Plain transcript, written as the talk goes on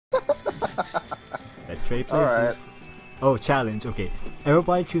Let's trade places. Alright. Oh, challenge. Okay.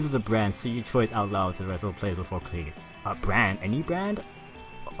 Everybody chooses a brand. Say your choice out loud to the rest of the players before clicking. A brand? Any brand?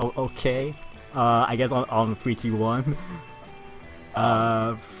 Oh, okay. I guess on 3, 2, 1.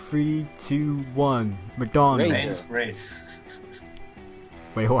 3, 2, 1. McDonald's. Race.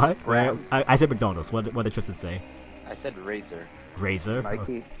 Wait, what? Brand. I said McDonald's. What did Tristan say? I said Razor. Razor.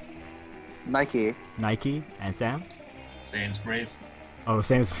 Nike. Nike. Nike. And Sam? Sainsbury's. Oh,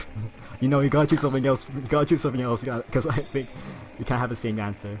 Sam's. You know, you gotta choose something else. You gotta choose something else. Because I think you can't have the same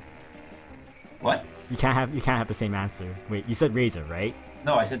answer. What? You can't have the same answer. Wait, you said Razor, right?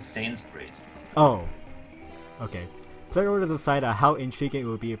 No, I said Sainsbury's. Oh. Okay. Player will decide how intriguing it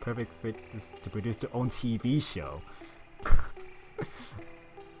would be a perfect fit to produce their own TV show.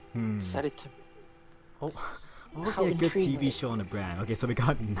 Set it to. What would How be a good intriguing. TV show on a brand? Okay, so we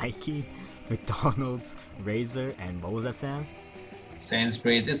got Nike, McDonald's, Razor, and what was that, Sam?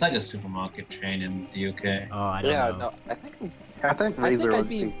 Sainsbury's. It's like a supermarket chain in the UK. Oh, I don't know. No, I think Razor I'd would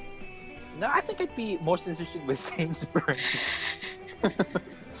be. No, I think I'd be most interested with Sainsbury's.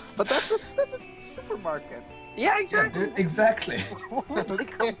 But that's a supermarket. Yeah, Exactly.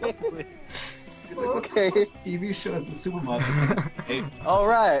 Okay. TV show is a supermarket. Hey,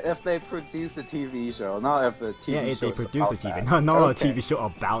 Alright, if they produce a TV show, not if the TV Yeah, show if they is produce a about TV, that. not Okay. a TV show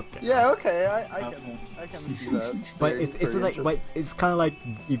about them. Yeah, okay, I can see that. But Very- it's very just like it's kind of like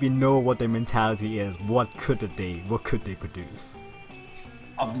if you know what their mentality is, what could they produce?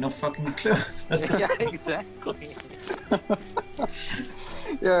 I've no fucking clue. Yeah, exactly.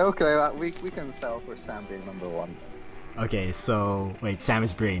 Yeah, okay, we can settle for Sam being number 1. Okay, so wait, Sam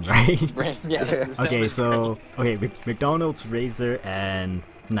is brain, right? Yeah. Okay, so McDonald's, Razor, and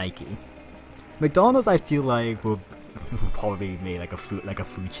Nike. McDonald's, I feel like will probably make like a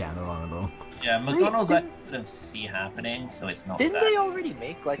food channel. I don't know. Yeah, McDonald's I sort of see happening, so it's not Didn't that. they already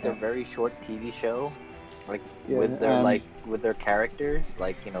make like a very short TV show, like Yeah, with their with their characters,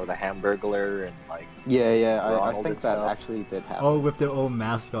 like the Hamburglar and like. Yeah, I Ronald think and that stuff. actually did happen. Oh, with their own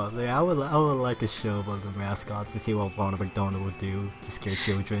mascots. Like, I would like a show about the mascots to see what Ronald McDonald would do to scare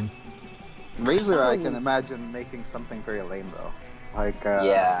children. Razor, I can imagine making something very lame though. Like,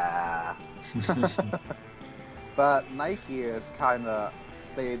 Yeah. But Nike is kinda,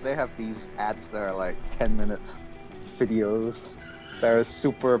 they have these ads that are like 10-minute videos that are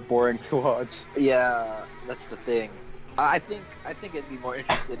super boring to watch. Yeah, that's the thing. I think I'd be more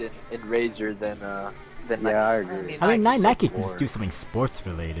interested in Razor than Nike. Yeah, I agree. I mean, Nike's so Nike can just do boring. something sports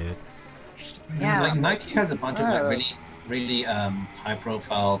related. Yeah. Like Nike has a bunch of Yeah. like really high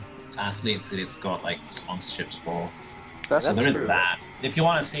profile athletes that it's got like sponsorships for. That's So there is true. that. If you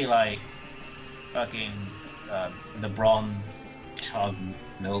want to see like fucking LeBron chug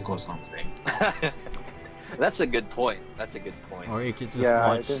milk or something. That's a good point. Or you could just Yeah,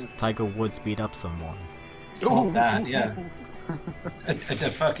 I watch didn't- Tiger Woods beat up someone. Not that, yeah. A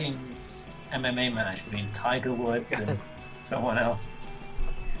fucking MMA match between Tiger Woods and someone else.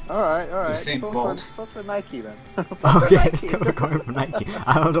 Alright. Usain Bolt. So for Nike then. Okay, let's go going for Nike.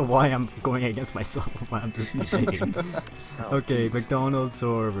 I don't know why I'm going against myself when I'm just thinking. Oh, Okay, geez. McDonald's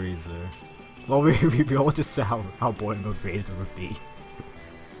or Razor? Well, we all just said how boring a Razor would be.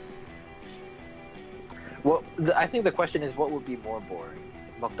 Well, I think the question is, what would be more boring,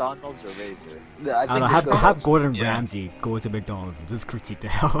 McDonald's or Razor? I don't know, have Gordon Yeah. Ramsay go to McDonald's and just critique the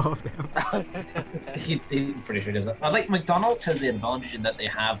hell out of them. He pretty sure does that. I like McDonald's has the advantage in that they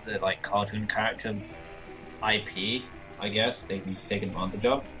have the like cartoon character IP. I guess they can take advantage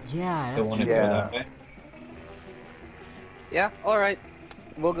of. Yeah, Don't that's want to true. go Yeah. that way. Yeah, all right.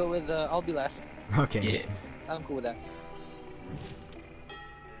 We'll go with. I'll be last. Okay. Yeah. I'm cool with that.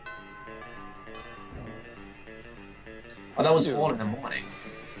 Oh, that was 4 in the morning.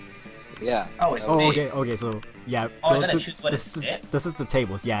 Yeah. Oh, it's Oh, me. okay, so yeah. Oh, so I gotta this, choose where to this, sit? this is the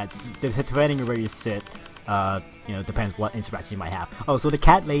tables, yeah. Depending on where you sit, depends what interaction you might have. Oh, so the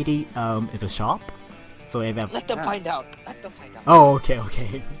cat lady is a shop. So if Let them Yeah. find out. Let them find out. oh,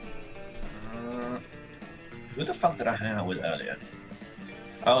 okay. Who the fuck did I hang out with earlier?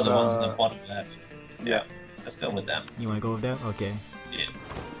 Oh, the ones on the bottom left. Yeah, let's go with them. You wanna go over there? Okay. Yeah.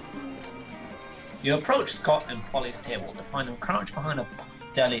 You approach Scott and Polly's table to find them crouched behind a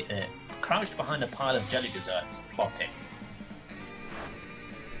pile of jelly desserts, plotting.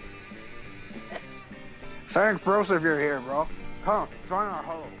 Thanks, bros, if you're here, bro. Come, join our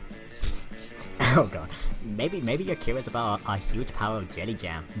huddle. Oh god. Maybe you're curious about a huge pile of jelly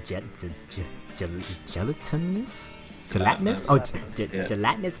jam. Gelatinous? Gelatinous? Oh, Yeah.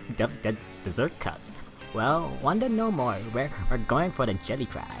 gelatinous dessert cups. Well, wonder no more. We're going for the jelly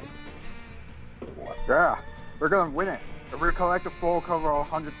prize. Yeah, we're gonna win it. If we collect a full cover of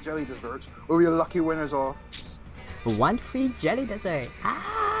 100 jelly desserts, we'll be the lucky winners of... 1 free jelly dessert.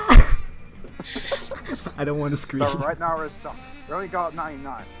 Ah! I don't want to scream. But right now we're stuck. We only got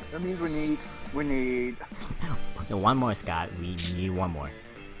 99. That means we need... No, 1 more, Scott. We need 1 more.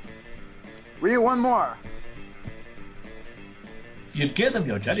 We need 1 more! You'd give them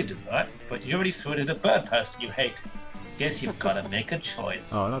your jelly dessert, but you already sorted a bird person you hate. Guess you've gotta make a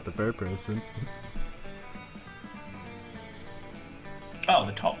choice. Oh, not the bird person. Oh,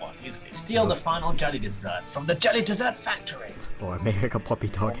 the top one, usually. Steal the final jelly dessert from the jelly dessert factory. Or make like a puppy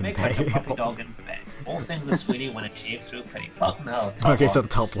dog in Make bed. like a puppy dog in bed. All things are sweetie when achieved through pretty. Fuck no. Okay, one. so the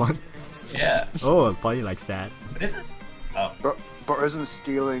top one. Yeah. Oh, Buddy likes that. But is this? Oh. But isn't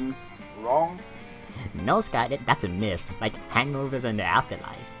stealing wrong? No, Scott, that's a myth. Like hangovers in the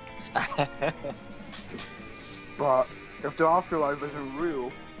afterlife. But if the afterlife isn't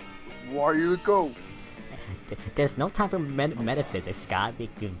real, why you go? There's no time for metaphysics, Scott.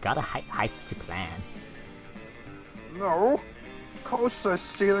 We've got a heist to plan. No. Coach says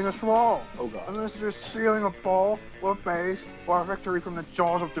stealing is wrong. Oh god. Unless you're stealing a ball, or a base, or a victory from the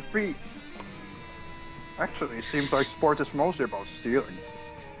jaws of defeat. Actually, it seems like sport is mostly about stealing.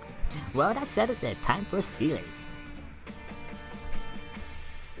 Well, that settles it. Time for stealing.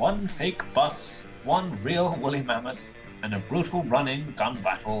 1 fake bus, 1 real woolly mammoth, and a brutal running gun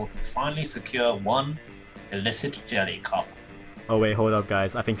battle to finally secure 1 illicit jelly cup. Oh wait, hold up,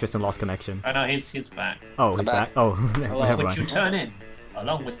 guys. I think Tristan lost connection. Oh no, he's back. Oh, he's back. Oh, never Which you mind. turn in,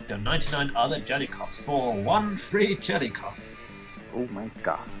 along with the 99 other jelly cups for 1 free jelly cup. Oh my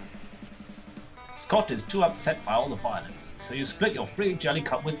god. Scott is too upset by all the violence, so you split your free jelly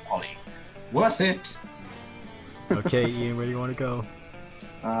cup with Polly. Worth it! Okay, Ian, where do you want to go?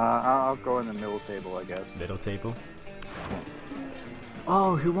 I'll go in the middle table, I guess. Middle table.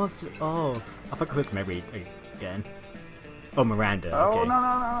 Oh, who wants to... Oh, I forgot who's married again. Oh, Miranda. Oh, Okay. no,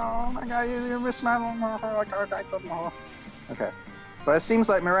 oh my god, you missed my... Okay. But it seems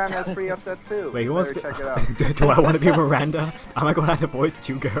like Miranda's pretty upset too. Wait, who wants Better to... check it out. Do I want to be Miranda? Am I going to have to voice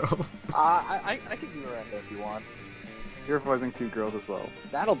 2 girls? I can be Miranda if you want. You're voicing 2 girls as well.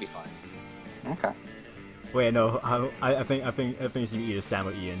 That'll be fine. Okay. Wait, no. I think it's you either Sam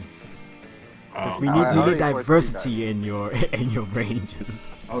or Ian. Because we Oh, need, I we already need voiced diversity you in your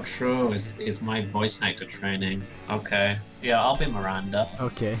ranges. oh true, is my voice actor training. Okay. Yeah, I'll be Miranda.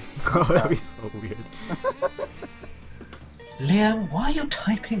 Okay. Oh, that'd be so weird. Liam, why are you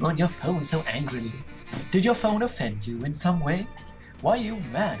typing on your phone so angrily? Did your phone offend you in some way? Why are you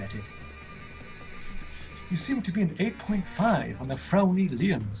mad at it? You seem to be an 8.5 on the frowny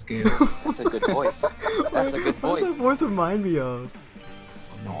Liam scale. That's a good voice. That's a good What does voice. that voice remind me of?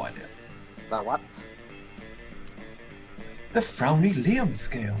 No idea. That what? The frowny Liam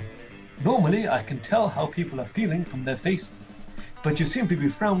scale. Normally, I can tell how people are feeling from their faces, but you seem to be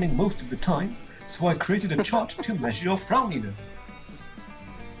frowning most of the time, so I created a chart to measure your frowniness.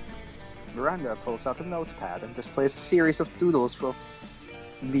 Miranda pulls out a notepad and displays a series of doodles for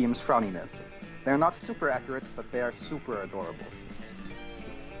Liam's frowniness. They're not super accurate, but they are super adorable.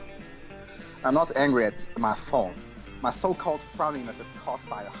 I'm not angry at my phone. My so-called frowniness is caused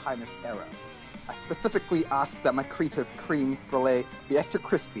by the highness error. I specifically asked that my Creator's cream brulee be extra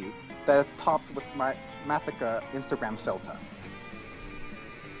crispy, that is topped with my Massacre Instagram filter.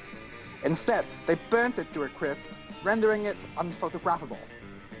 Instead, they burnt it to a crisp, rendering it unphotographable.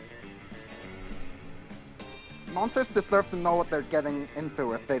 Monsters deserve to know what they're getting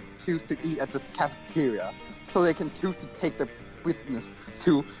into if they choose to eat at the cafeteria, so they can choose to take their business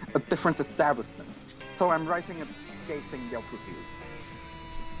to a different establishment. So I'm writing a scathing Yelp review.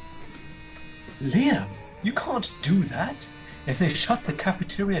 Liam, you can't do that. If they shut the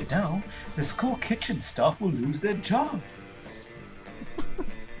cafeteria down, the school kitchen staff will lose their jobs.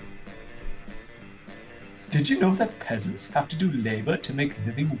 Did you know that peasants have to do labor to make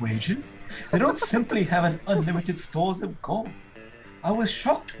living wages? They don't simply have an unlimited stores of gold. I was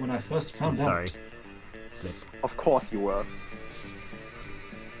shocked when I first I'm found sorry. out. Slipped. Of course you were.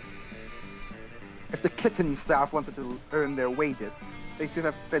 If the kitchen staff wanted to earn their wages, they should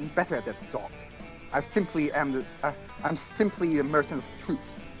have been better at their jobs. I'm simply a merchant of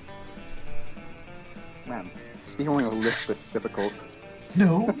truth. Man, speaking of lists is difficult.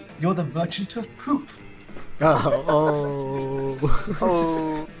 No, you're the merchant of poop. Oh.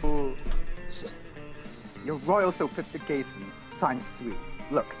 Oh. Your royal sophistication, science 3.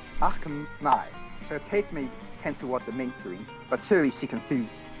 Look, ask Mai. Her taste may tend toward the mainstream, but surely she can see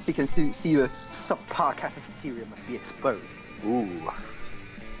the subpar cafeteria must be exposed. Ooh.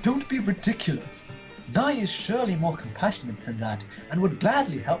 Don't be ridiculous. Nai is surely more compassionate than that and would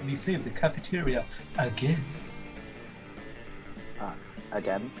gladly help me save the cafeteria again.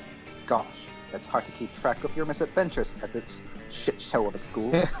 again. Gosh, it's hard to keep track of your misadventures at this shit show of a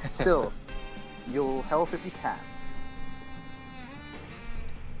school. Still, you'll help if you can.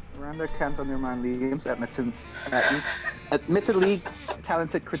 Miranda can't undermine Liam's admittedly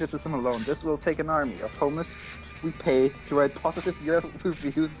talented criticism alone. This will take an army of homeless we pay to write positive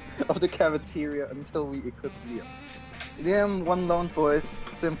reviews of the cafeteria until we eclipse Liam. Liam, one lone voice,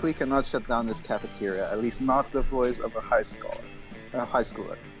 simply cannot shut down this cafeteria, at least not the voice of a high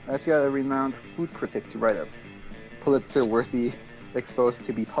schooler. Let's get a renowned food critic to write a Pulitzer-worthy exposed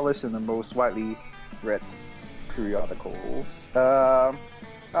to be published in the most widely read periodicals.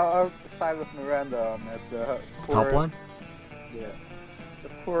 I'll side with Miranda on this. The Top one? Yeah. The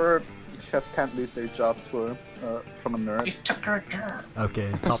poor chefs can't lose their jobs from a nerd. You took her job. Okay,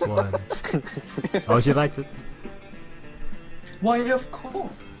 top one. Oh, she likes it. Why, of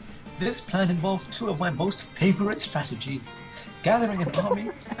course. This plan involves two of my most favorite strategies. Gathering an army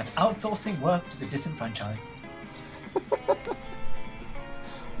and outsourcing work to the disenfranchised.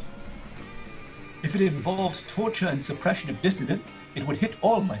 If it involves torture and suppression of dissidents, it would hit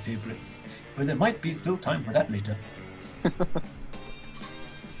all my favorites. But there might be still time for that later.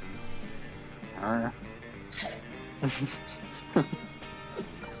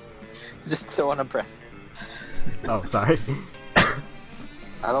 Just so unimpressed. Oh, sorry.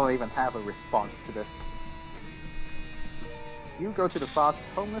 I don't even have a response to this. You go to the vast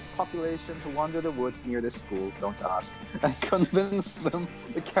homeless population who wander the woods near this school, don't ask, and convince them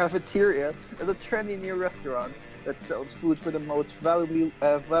the cafeteria is a trendy new restaurant that sells food for the most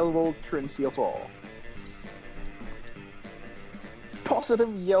valuable currency of all.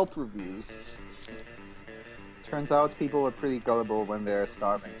 Positive Yelp reviews. Turns out people are pretty gullible when they're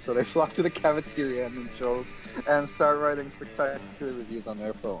starving, so they flock to the cafeteria and start writing spectacular reviews on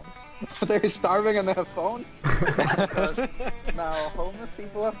their phones. They're starving and they have phones? Because now homeless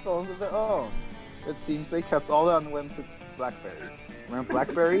people have phones of their own. It seems they kept all the unwanted blackberries. Remember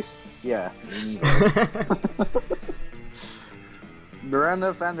blackberries? Yeah, me neither.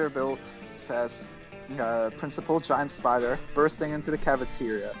 Miranda Vanderbilt says, Principal Giant Spider bursting into the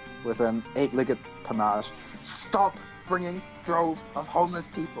cafeteria with an 8-legged panache. Stop bringing droves of homeless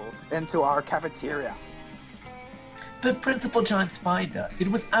people into our cafeteria. But Principal Giant Spider, it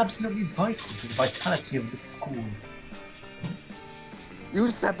was absolutely vital to the vitality of the school. You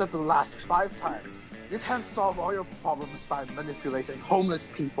said that the last 5 times. You can't solve all your problems by manipulating homeless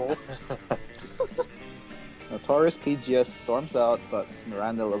people. Notorious PGS storms out, but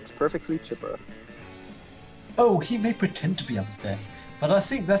Miranda looks perfectly chipper. Oh, he may pretend to be upset, but I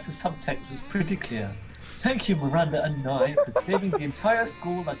think that the subtext was pretty clear. Thank you, Miranda and Nye, for saving the entire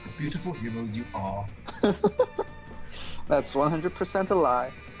school like the beautiful heroes you are. That's 100% a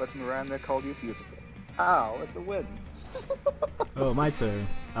lie, but Miranda called you beautiful. Ow, it's a win. Oh, my turn.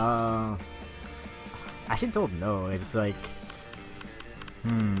 I actually don't know. It's like,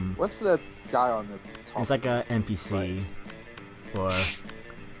 What's the guy on the top? it's like a NPC, or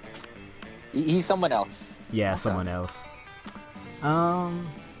He's someone else. yeah, Okay. someone else.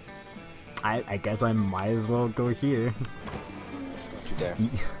 I guess I might as well go here. Don't you dare. You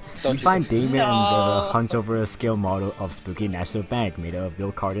Don't you find dare. Damien and No. the hunch over a scale model of Spooky National Bank made of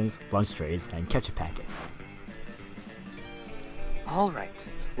milk cartons, lunch trays, and ketchup packets. Alright,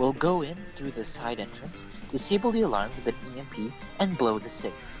 we'll go in through the side entrance, disable the alarm with an EMP, and blow the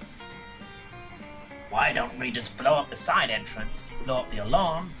safe. Why don't we just blow up the side entrance, blow up the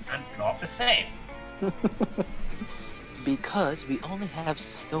alarms, and blow up the safe? Because we only have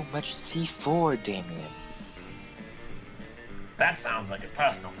so much C4, Damien. That sounds like a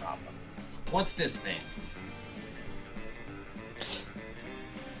personal problem. What's this thing?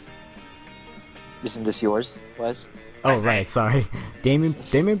 Isn't this yours, Wes? Oh right, sorry. Damien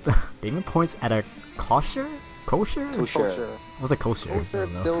points at a kosher? Kosher. What's a kosher? I Kosher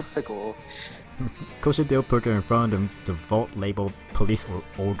don't know. dill pickle. Kosher dill picker in front of the vault labeled police or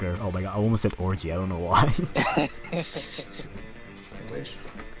ogre. Oh my god, I almost said orgy, I don't know why.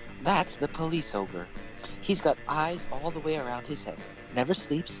 That's the police ogre. He's got eyes all the way around his head, never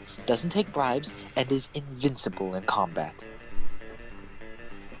sleeps, doesn't take bribes, and is invincible in combat.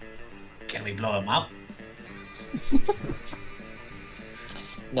 Can we blow him up?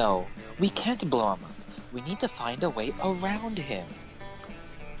 No, we can't blow him up. We need to find a way around him.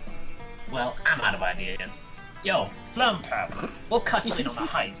 Well, I'm out of ideas. Yo, Flumper, we'll cut you in on the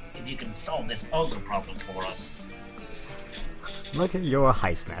heist if you can solve this ogre problem for us. Look at your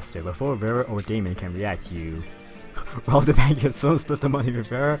heist master. Before Vera or Damon can react to you, rob the bank and so split the money with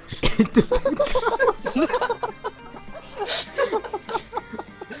Vera.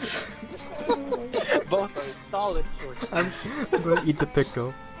 Both are solid choices. I'm gonna eat the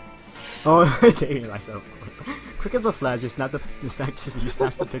pickle. Oh, taking myself, of course. Quick as a flash, you snatch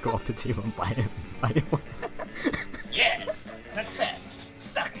the pickle off the table and bite it. Yes! Success!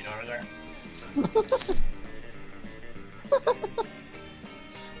 Suck it, Order.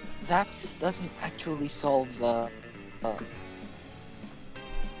 That doesn't actually solve the.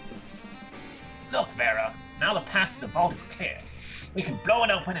 Look, Vera, now the path to the vault is clear. We can blow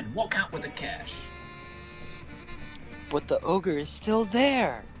it open and walk out with the cash. But the ogre is still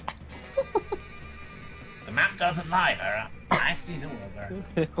there. The map doesn't lie, Vera. I see no ogre.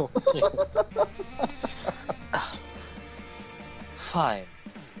 Fine.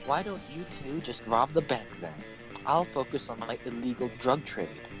 Why don't you two just rob the bank then? I'll focus on my illegal drug trade.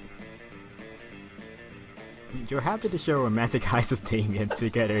 You're happy to show romantic heights of Damien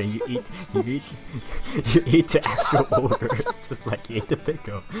together, and you eat the actual ogre, just like you ate the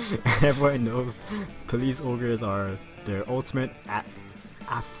pickle. And everyone knows police ogres are their ultimate Oh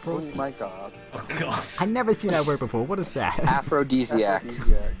aphrodisiac. my god. Oh god. I've never seen that word before. What is that? Aphrodisiac.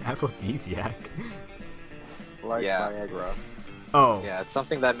 Aphrodisiac. Like Yeah. Viagra. Oh. Yeah, it's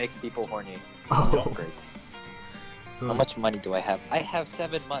something that makes people horny. Oh. Great. So, How much money do I have? I have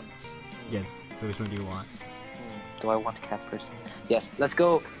 7 months. Yes. So which one do you want? Do I want cat person? Yes. Let's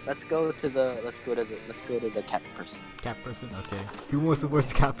go to the cat person. Cat person. Okay. Who wants the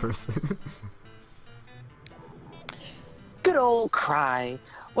worst cat person? Good old Cry.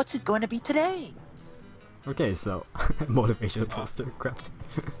 What's it going to be today? Okay. So motivational poster crafting.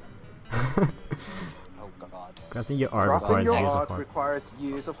 Oh God. Crafting your art Crafting requires your years art of hard. requires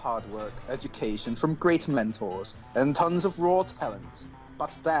years of hard work, education from great mentors, and tons of raw talent.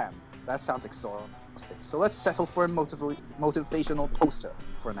 But damn, that sounds exhausting. So let's settle for a motivational poster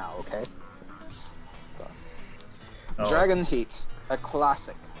for now, okay? Oh. Dragon Heat, a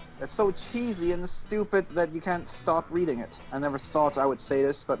classic. It's so cheesy and stupid that you can't stop reading it. I never thought I would say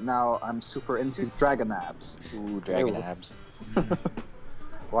this, but now I'm super into dragon abs. Ooh, dragon Ew. abs.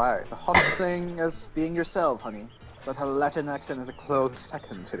 Why? The hot thing is being yourself, honey. But her Latin accent is a close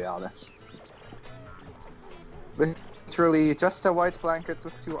second, to be honest. Literally, just a white blanket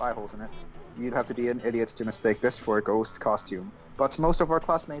with 2 eye holes in it. You'd have to be an idiot to mistake this for a ghost costume. But most of our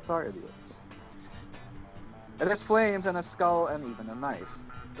classmates are idiots. It has flames and a skull and even a knife.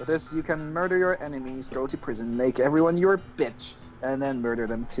 With this, you can murder your enemies, go to prison, make everyone your bitch, and then murder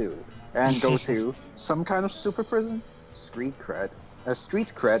them too. And go to some kind of super prison? Street cred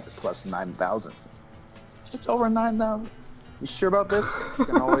plus 9,000. It's over 9,000. You sure about this? You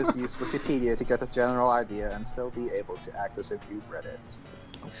can always use Wikipedia to get a general idea and still be able to act as if you've read it.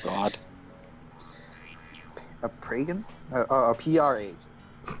 Oh God. A Pragan? A PR agent.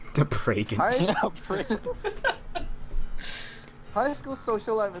 The Pragan. High school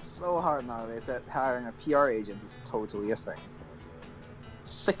social life is so hard nowadays that hiring a PR agent is totally a thing.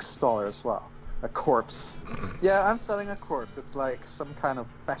 $6, wow. A corpse. Yeah, I'm selling a corpse. It's like some kind of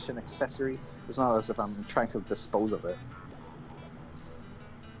fashion accessory. It's not as if I'm trying to dispose of it.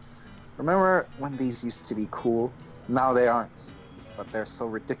 Remember when these used to be cool? Now they aren't. But they're so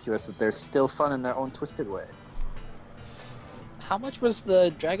ridiculous that they're still fun in their own twisted way. How much was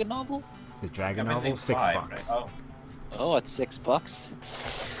the dragon novel? The dragon novel, Everything's $6. fine, right? Oh. Oh, it's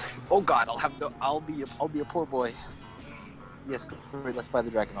 $6. Oh God, I'll be a poor boy. Yes, let's buy the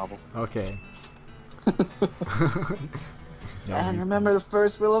dragon novel. Okay. No, And remember the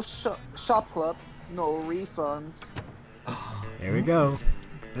first rule of Shop Club: no refunds. There we go.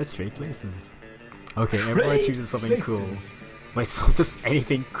 Let's trade places. Okay, everyone chooses something cool. Wait, so just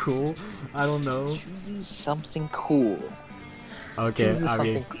anything cool? I don't know. Choosing something cool. Okay, Choosing I mean,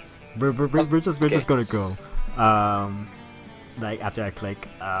 something. we're just Okay. gonna go. Like after I click,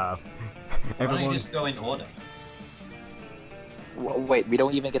 Why don't you everyone. just go in order? Wait, we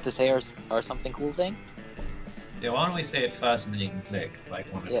don't even get to say our something cool thing? Yeah, why don't we say it first and then you can click,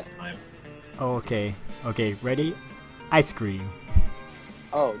 like, one at Yeah. a time. Oh, okay, okay, ready? Ice cream.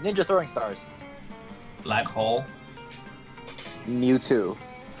 Oh, ninja throwing stars. Black hole. Mewtwo.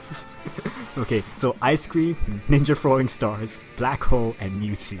 Okay, so ice cream, ninja throwing stars, black hole, and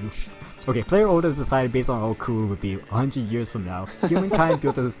Mewtwo. Okay, player orders decided based on how cool it would be 100 years from now. Humankind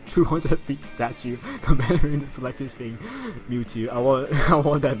built a 200 feet statue commemorating the selected thing, Mewtwo. I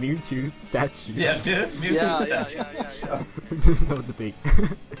want that Mewtwo statue. Yeah, dude. Mewtwo statue. No debate.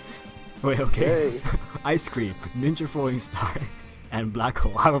 Wait, okay. Hey. Ice cream, ninja throwing star, and black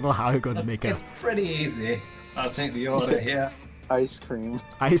hole. I don't know how you're gonna make it. It's pretty easy. I think the order here. Ice cream.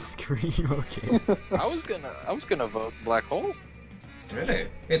 Ice cream, okay. I was gonna vote black hole. Really?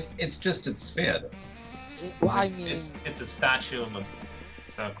 It's just a sphere. Well, I It's- mean, it's a statue of a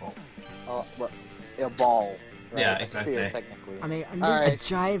circle. Well, a ball. Right? Yeah, a sphere, exactly. technically. I mean, a Alright.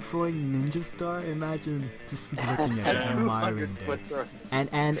 giant throwing ninja star. Imagine just looking at it, admiring 200-foot it. throw.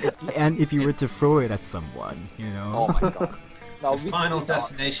 And if you were to throw it at someone, you know. Oh my god. No, The we final we not.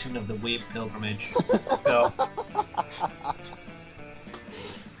 destination of the Wave pilgrimage. Go.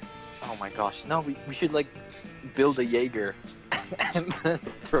 Oh my gosh. No, we should like build a Jaeger and then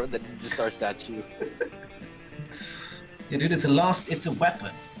throw the ninja star statue. Yeah, dude, it's a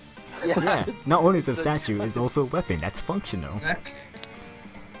weapon. Yeah. it's- Not only is a it's a statue, it's also a weapon that's functional. Exactly.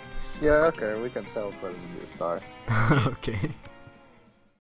 Yeah, okay, we can sell for the star. Okay.